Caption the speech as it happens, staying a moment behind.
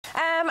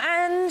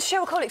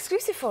Cheryl Cole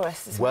exclusive for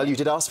us. Well, you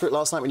did ask for it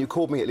last night when you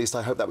called me. At least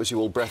I hope that was you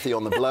all breathy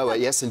on the blower.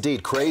 Yes,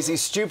 indeed. Crazy,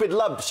 stupid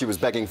love she was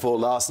begging for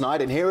last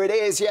night. And here it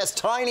is. Yes,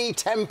 Tiny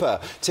Temper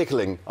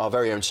tickling our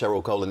very own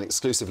Cheryl Cole, an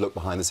exclusive look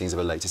behind the scenes of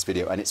her latest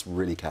video. And it's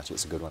really catchy.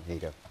 It's a good one. Here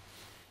you go.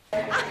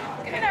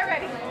 You're not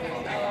ready.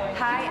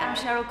 Hi, I'm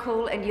Cheryl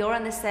Cole, and you're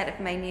on the set of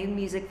my new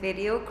music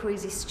video,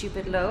 Crazy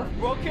Stupid Love.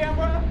 Roll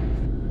camera.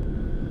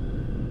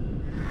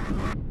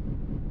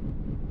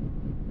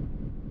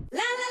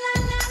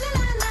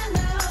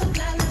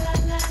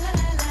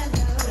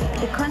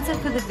 The concept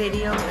for the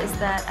video is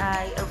that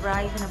I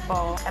arrive in a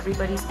bar,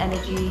 everybody's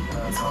energy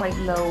is quite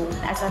low.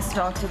 As I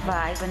start to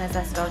vibe and as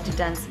I start to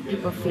dance,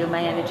 people feel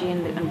my energy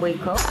and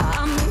wake up.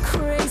 I'm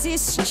crazy,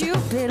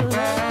 stupid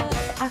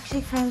love. I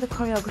actually found the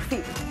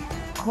choreography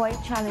quite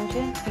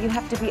challenging. You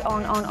have to be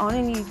on,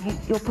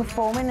 and you're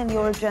performing and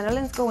your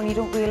adrenaline's going. You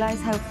don't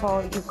realise how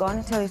far you've gone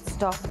until it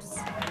stops.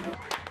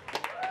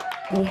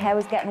 My hair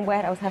was getting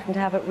wet, I was having to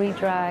have it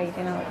re-dried,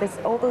 you know. There's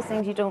all those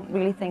things you don't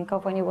really think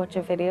of when you watch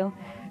a video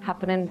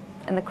happening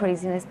in the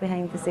craziness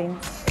behind the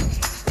scenes.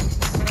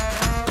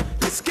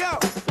 Let's go!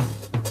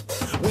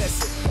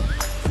 Whistle.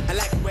 I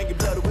like when you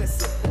blow the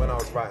whistle. When I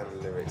was writing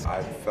the lyrics,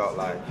 I felt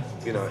like,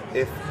 you know,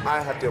 if I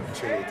had the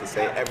opportunity to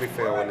say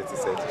everything I wanted to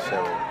say to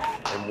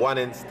Cheryl in one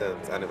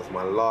instance, and it was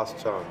my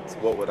last chance,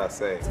 what would I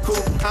say? Cool.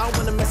 I don't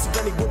want to mess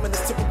with any woman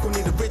that's typical,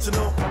 need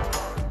original.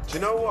 Do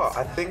you know what?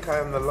 I think I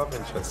am the love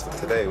interest for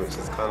today, which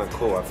is kind of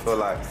cool. I feel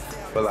like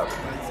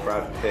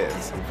Brad Pitt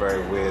in some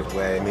very weird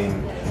way. I mean,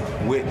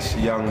 which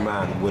young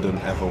man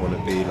wouldn't ever want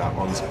to be like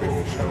on screen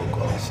with Cheryl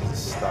Cole? She's a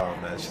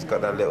star, man. She's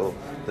got that little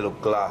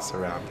glass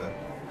around her.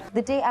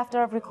 The day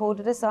after I've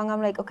recorded a song,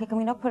 I'm like, okay, can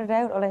we not put it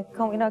out? Or like,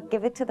 can we not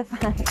give it to the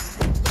fans?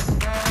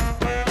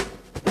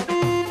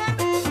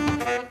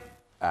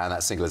 And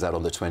that single is out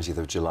on the 20th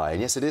of July. And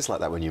yes, it is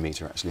like that when you meet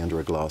her, actually, under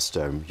a glass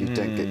dome. You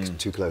don't get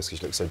too close because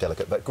she looks so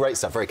delicate. But great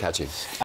stuff, very catchy.